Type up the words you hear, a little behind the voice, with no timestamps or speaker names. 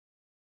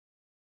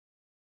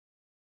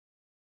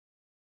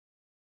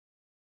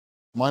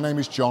My name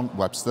is John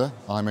Webster.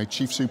 I'm a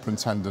Chief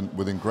Superintendent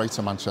within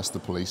Greater Manchester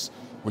Police,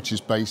 which is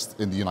based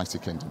in the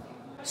United Kingdom.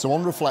 So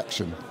on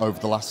reflection over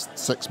the last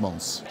 6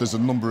 months, there's a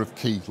number of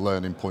key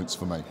learning points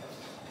for me.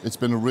 It's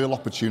been a real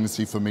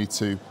opportunity for me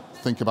to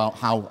think about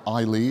how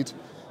I lead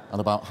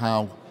and about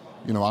how,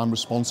 I'm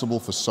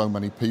responsible for so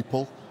many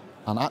people.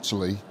 And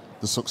actually,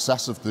 the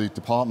success of the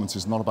department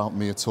is not about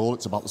me at all.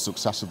 It's about the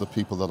success of the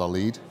people that I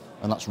lead,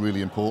 and that's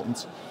really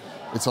important.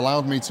 It's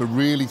allowed me to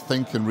really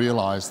think and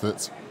realise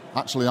that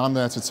actually I'm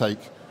there to take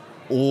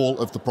all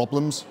of the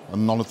problems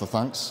and none of the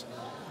thanks.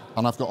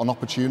 And I've got an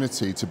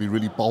opportunity to be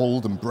really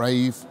bold and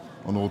brave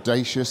and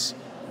audacious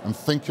and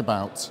think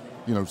about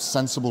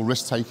sensible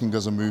risk-taking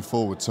as I move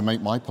forward to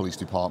make my police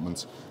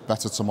department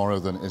better tomorrow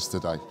than it is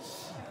today.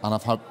 And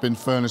I've been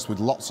furnished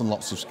with lots and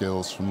lots of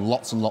skills from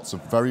lots and lots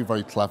of very,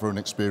 very clever and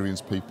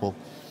experienced people,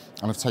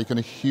 and I've taken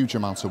a huge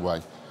amount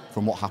away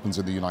from what happens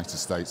in the United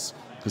States.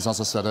 Because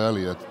as I said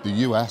earlier, the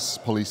US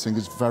policing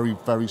is very,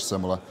 very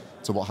similar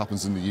to what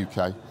happens in the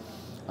UK.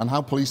 And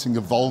how policing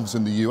evolves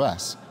in the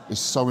US is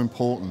so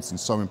important and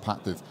so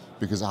impactful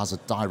because it has a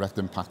direct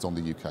impact on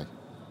the UK.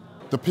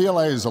 The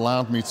PLA has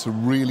allowed me to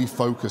really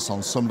focus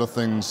on some of the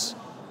things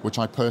which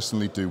I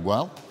personally do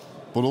well,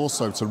 but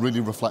also to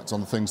really reflect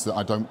on the things that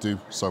I don't do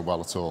so well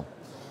at all.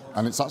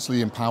 And it's actually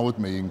empowered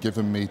me and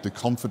given me the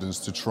confidence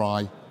to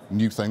try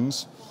new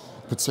things,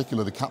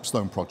 particularly the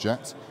Capstone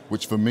project,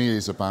 which for me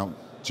is about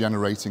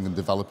generating and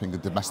developing a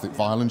domestic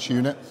violence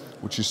unit,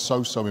 which is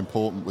so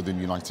important within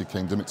the United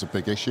Kingdom. It's a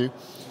big issue.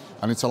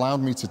 And it's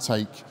allowed me to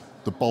take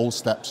the bold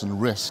steps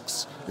and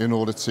risks in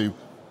order to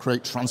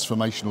create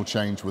transformational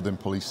change within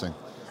policing.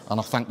 And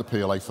I thank the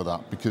PLA for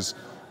that, because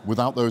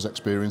without those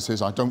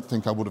experiences, I don't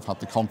think I would have had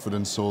the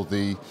confidence or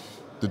the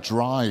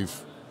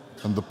drive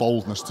and the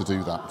boldness to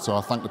do that. So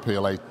I thank the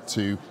PLA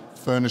to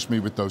furnish me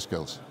with those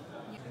skills.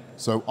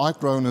 So I've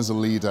grown as a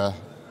leader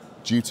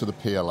due to the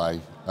PLA,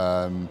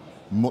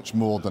 much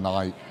more than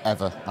I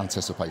ever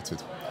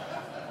anticipated.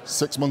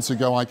 6 months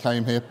ago I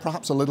came here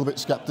perhaps a little bit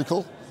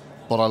skeptical,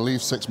 but I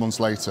leave 6 months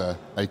later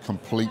a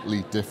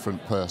completely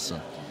different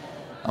person.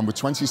 And with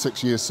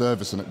 26 years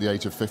service and at the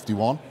age of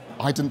 51,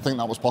 I didn't think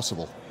that was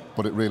possible,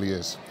 but it really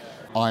is.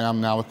 I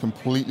am now a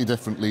completely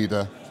different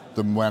leader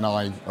than when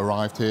I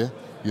arrived here,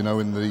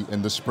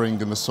 in the spring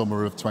and the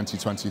summer of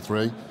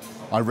 2023.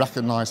 I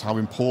recognise how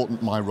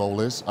important my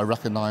role is. I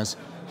recognise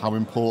how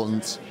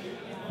important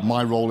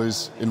my role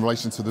is in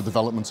relation to the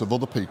development of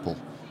other people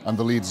and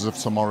the leaders of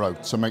tomorrow,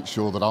 to make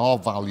sure that our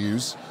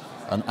values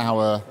and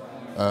our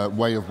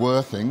way of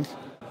working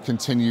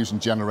continues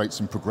and generates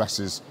and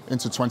progresses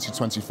into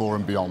 2024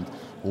 and beyond,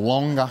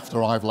 long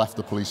after I've left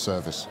the police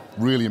service.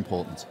 Really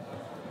important.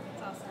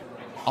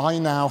 I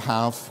now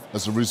have,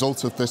 as a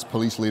result of this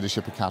Police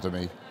Leadership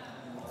Academy,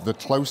 the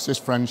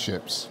closest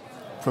friendships,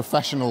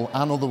 professional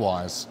and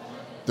otherwise,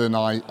 than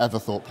I ever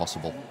thought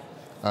possible.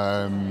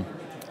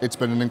 It's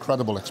been an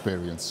incredible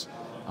experience,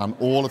 and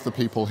all of the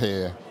people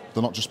here,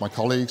 they're not just my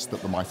colleagues,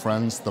 they're my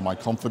friends, they're my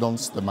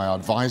confidants, they're my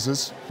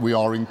advisors. We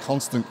are in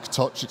constant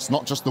touch. It's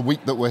not just the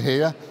week that we're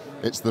here,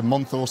 it's the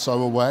month or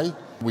so away.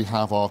 We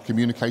have our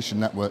communication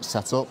network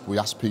set up. We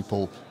ask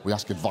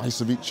advice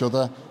of each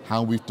other,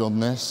 how we've done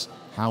this,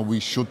 how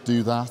we should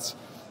do that.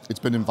 It's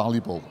been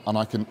invaluable, and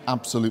I can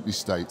absolutely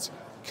state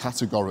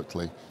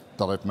categorically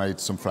that I've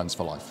made some friends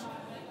for life.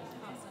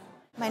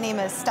 My name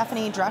is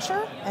Stephanie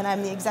Drescher, and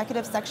I'm the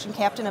Executive Section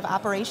Captain of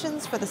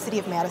Operations for the City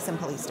of Madison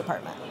Police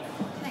Department.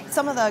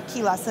 Some of the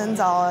key lessons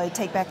I'll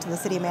take back to the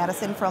City of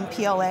Madison from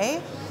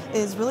PLA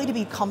is really to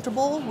be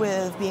comfortable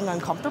with being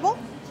uncomfortable,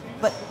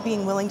 but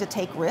being willing to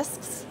take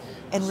risks,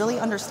 and really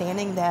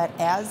understanding that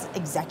as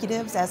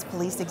executives, as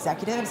police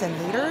executives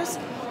and leaders,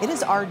 it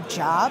is our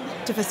job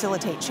to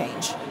facilitate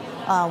change.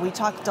 We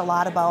talked a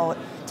lot about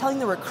telling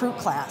the recruit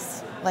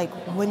class, like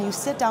when you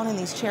sit down in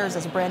these chairs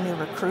as a brand new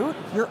recruit,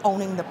 you're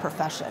owning the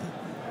profession.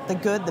 The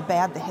good, the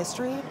bad, the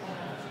history,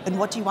 and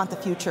what do you want the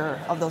future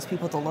of those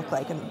people to look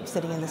like and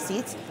sitting in the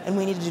seats? And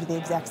we need to do the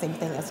exact same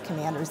thing as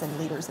commanders and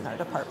leaders in our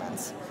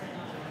departments.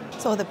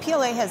 So the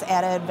PLA has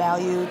added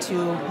value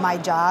to my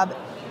job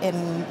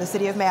in the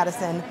City of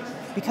Madison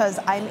because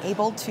I'm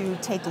able to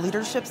take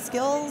leadership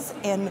skills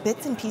and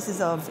bits and pieces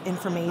of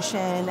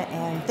information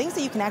and things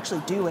that you can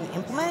actually do and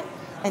implement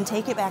and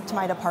take it back to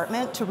my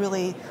department to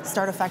really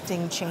start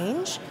affecting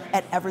change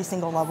at every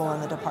single level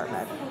in the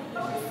department.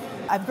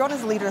 I've grown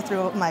as a leader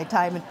through my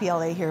time at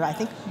PLA here. I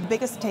think the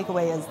biggest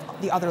takeaway is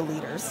the other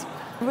leaders.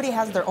 Everybody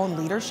has their own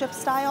leadership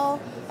style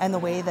and the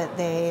way that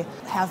they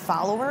have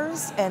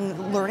followers,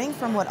 and learning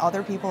from what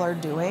other people are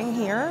doing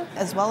here,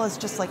 as well as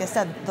just, like I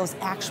said, those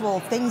actual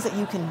things that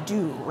you can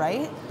do,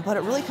 right? But it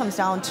really comes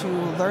down to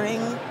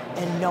learning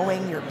and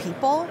knowing your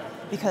people,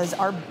 because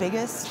our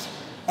biggest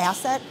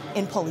asset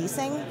in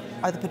policing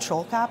are the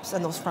patrol cops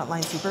and those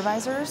frontline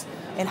supervisors,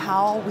 and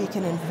how we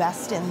can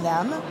invest in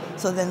them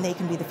so then they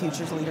can be the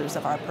future leaders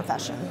of our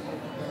profession.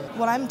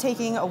 What I'm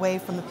taking away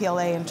from the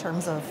PLA in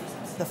terms of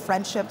the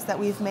friendships that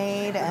we've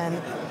made, and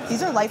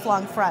these are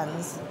lifelong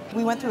friends.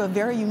 We went through a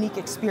very unique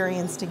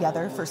experience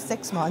together for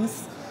 6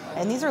 months,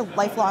 and these are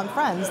lifelong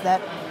friends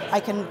that I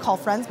can call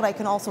friends, but I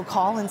can also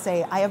call and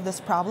say, I have this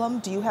problem.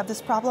 Do you have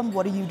this problem?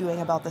 What are you doing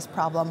about this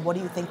problem? What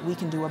do you think we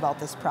can do about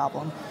this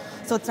problem?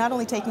 So it's not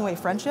only taking away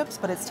friendships,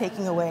 but it's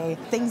taking away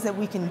things that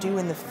we can do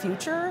in the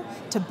future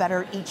to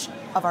better each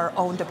of our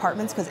own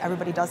departments, because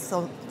everybody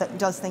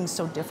does things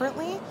so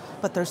differently,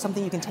 but there's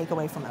something you can take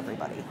away from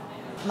everybody.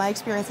 My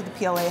experience at the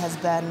PLA has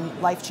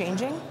been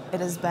life-changing. It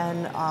has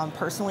been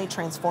personally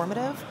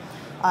transformative.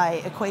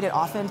 I equate it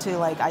often to,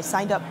 like, I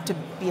signed up to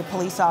be a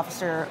police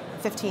officer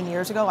 15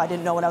 years ago. I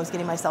didn't know what I was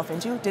getting myself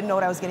into, didn't know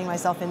what I was getting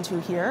myself into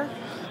here,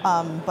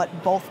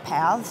 but both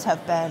paths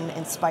have been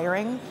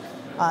inspiring.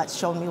 It's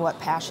shown me what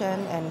passion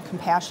and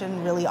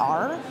compassion really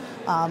are,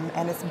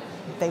 and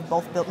they've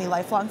both built me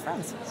lifelong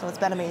friends, so it's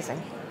been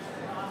amazing.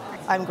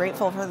 I'm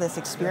grateful for this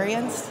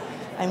experience.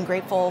 I'm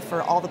grateful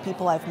for all the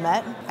people I've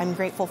met. I'm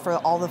grateful for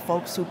all the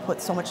folks who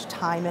put so much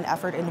time and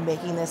effort into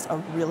making this a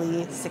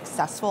really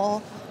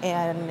successful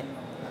and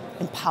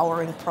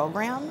empowering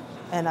program,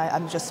 and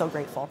I'm just so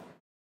grateful.